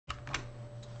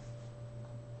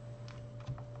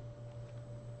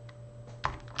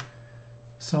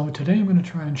So today I'm going to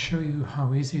try and show you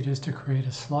how easy it is to create a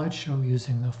slideshow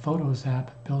using the Photos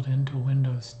app built into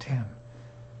Windows 10.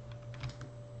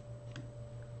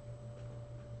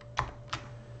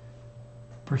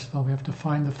 First of all, we have to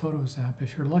find the Photos app.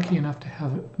 If you're lucky enough to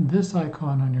have this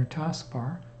icon on your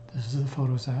taskbar, this is the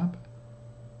Photos app,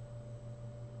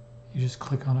 you just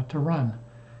click on it to run.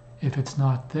 If it's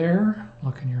not there,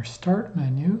 look in your Start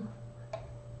menu.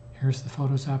 Here's the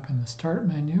Photos app in the Start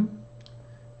menu.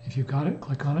 If you've got it,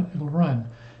 click on it, it'll run.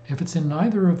 If it's in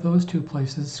neither of those two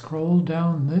places, scroll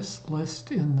down this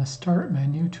list in the Start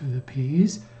menu to the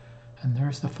P's, and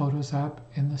there's the Photos app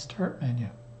in the Start menu.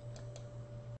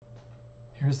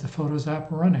 Here's the Photos app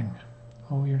running.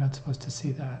 Oh, you're not supposed to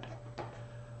see that.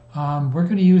 We're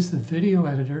going to use the video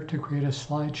editor to create a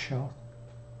slideshow.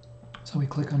 So we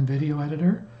click on Video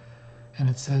Editor, and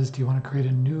it says, do you want to create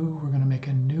we're going to make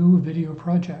a new video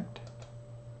project.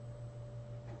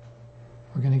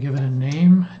 We're going to give it a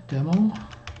name, Demo.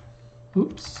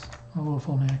 Oops, oh, if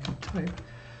only I could type.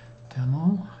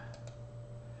 Demo.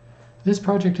 This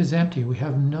project is empty. We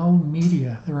have no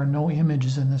media. There are no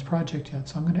images in this project yet.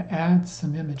 So I'm going to add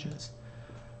some images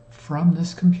from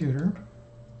this computer.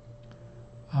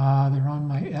 They're on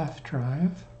my F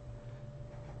drive.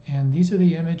 And these are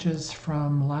the images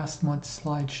from last month's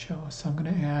slideshow. So I'm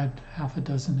going to add half a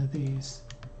dozen of these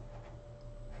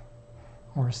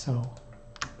or so.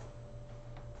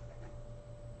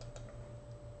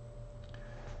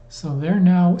 So they're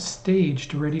now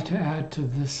staged, ready to add to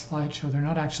this slideshow. They're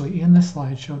not actually in the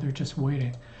slideshow, they're just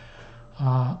waiting.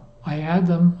 I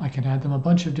can add them a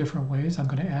bunch of different ways. I'm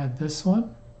going to add this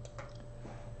one,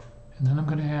 and then I'm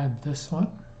going to add this one.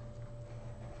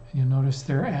 And you'll notice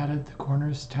they're added, the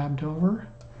corners tabbed over,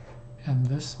 and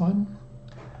this one.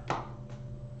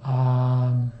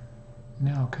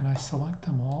 Now, can I select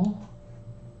them all?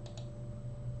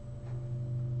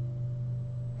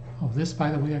 Oh, this, by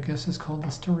the way, I guess is called the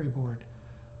storyboard.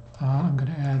 I'm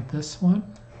going to add this one,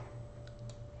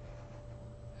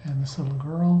 and this little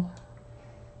girl,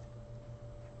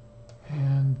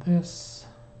 and this.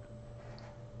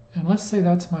 And let's say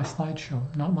that's my slideshow.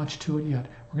 Not much to it yet.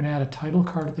 We're going to add a title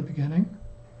card at the beginning.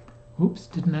 Oops,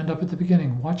 didn't end up at the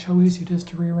beginning. Watch how easy it is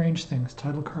to rearrange things.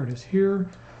 Title card is here.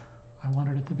 I want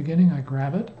it at the beginning. I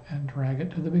grab it and drag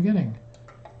it to the beginning.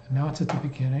 And now it's at the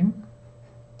beginning.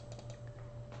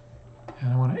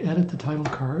 And I want to edit the title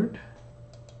card.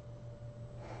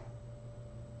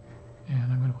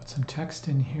 And I'm going to put some text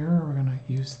in here. We're going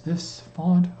to use this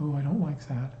font. Oh, I don't like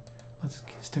that. Let's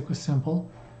stick with simple.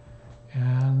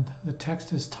 And the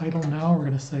text is title now. We're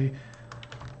going to say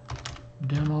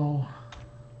Demo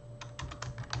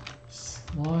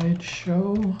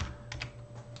Slideshow.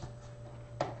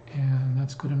 And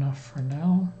that's good enough for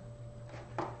now.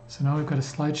 So now we've got a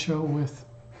slideshow with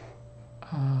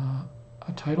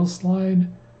a title slide,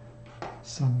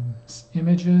 some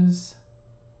images.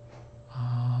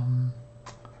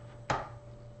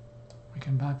 We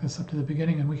can back this up to the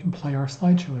beginning and we can play our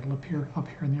slideshow. It'll appear up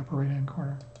here in the upper right hand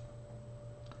corner.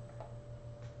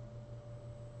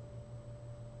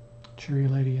 Cheery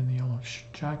lady in the yellow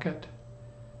jacket.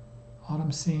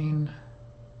 Autumn scene.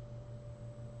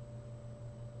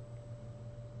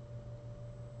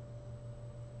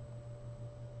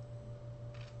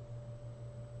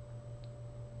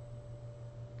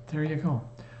 There you go.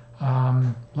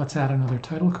 Let's add another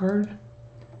title card.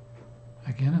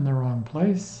 Again, in the wrong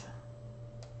place.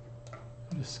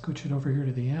 I'll just scooch it over here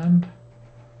to the end.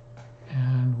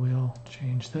 And we'll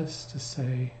change this to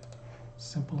say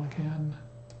simple again.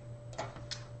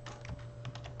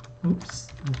 Oops,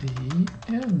 the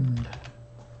end.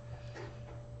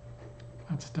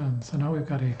 That's done. So now we've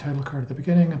got a title card at the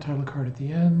beginning, a title card at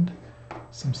the end,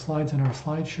 some slides in our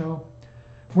slideshow.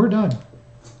 We're done.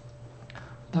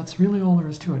 That's really all there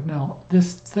is to it. Now,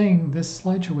 this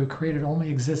slideshow we created only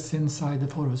exists inside the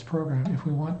Photos program. If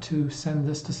we want to send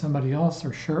this to somebody else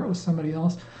or share it with somebody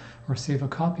else or save a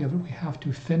copy of it, we have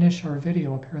to finish our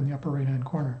video up here in the upper right-hand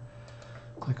corner.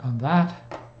 Click on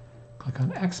that. Click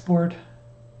on Export.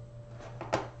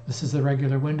 This is the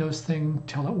regular Windows thing.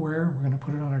 Tell it where. We're going to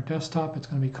put it on our desktop. It's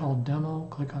going to be called Demo.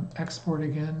 Click on Export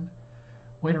again.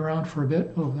 Wait around for a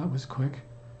bit. Oh, that was quick.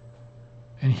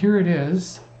 And here it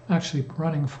is, actually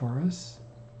running for us.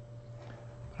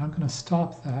 But I'm going to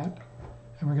stop that,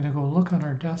 and we're going to go look on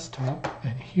our desktop,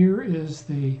 and here is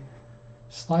the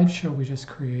slideshow we just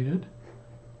created,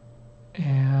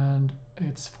 and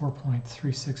it's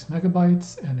 4.36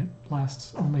 megabytes, and it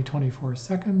lasts only 24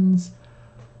 seconds,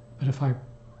 but if I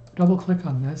double click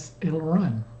on this, it'll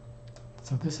run.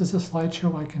 So this is a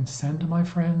slideshow I can send to my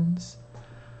friends.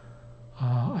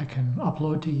 I can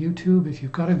upload to YouTube. If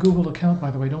you've got a Google account,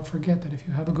 by the way, don't forget that if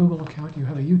you have a Google account, you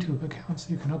have a YouTube account, so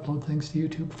you can upload things to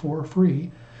YouTube for free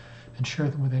and share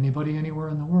them with anybody anywhere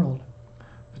in the world.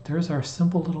 But there's our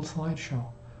simple little slideshow.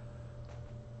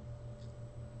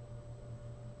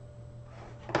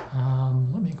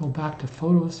 Let me go back to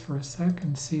photos for a sec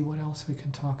and see what else we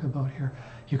can talk about here.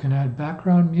 You can add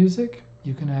background music.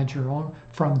 You can add your own,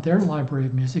 from their library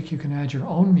of music, you can add your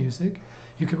own music.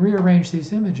 You can rearrange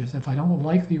these images. If I don't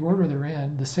like the order they're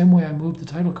in, the same way I move the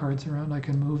title cards around, I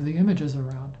can move the images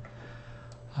around.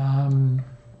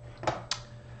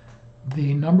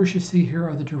 The numbers you see here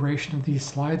are the duration of these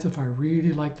slides. If I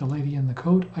really like the lady in the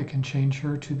coat, I can change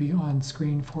her to be on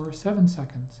screen for 7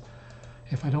 seconds.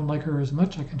 If I don't like her as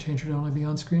much, I can change her to only be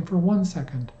on screen for 1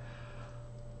 second.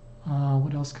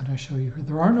 What else can I show you here?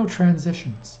 There are no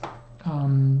transitions.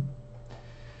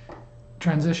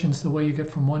 Transitions the way you get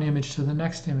from one image to the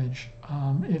next image.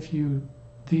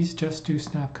 These just do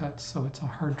snap cuts, so it's a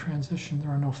hard transition. There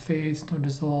are no fades, no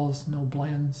dissolves, no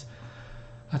blends.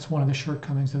 That's one of the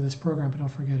shortcomings of this program, but don't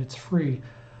forget it's free.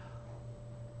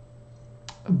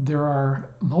 There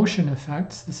are motion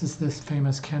effects. This is this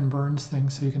famous Ken Burns thing,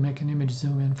 so you can make an image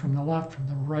zoom in from the left, from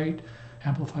the right,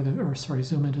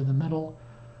 zoom into the middle.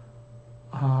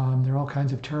 There are all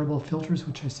kinds of terrible filters,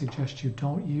 which I suggest you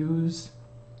don't use.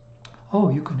 Oh,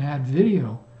 you can add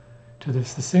video to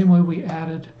this. The same way we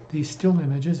added these still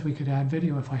images, we could add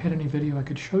video. If I had any video, I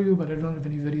could show you, but I don't have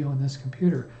any video on this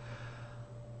computer.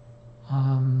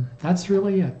 That's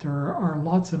really it. There are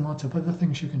lots and lots of other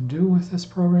things you can do with this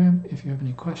program. If you have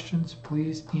any questions,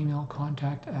 please email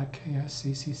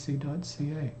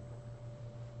contact@ksccc.ca.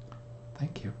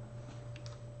 Thank you.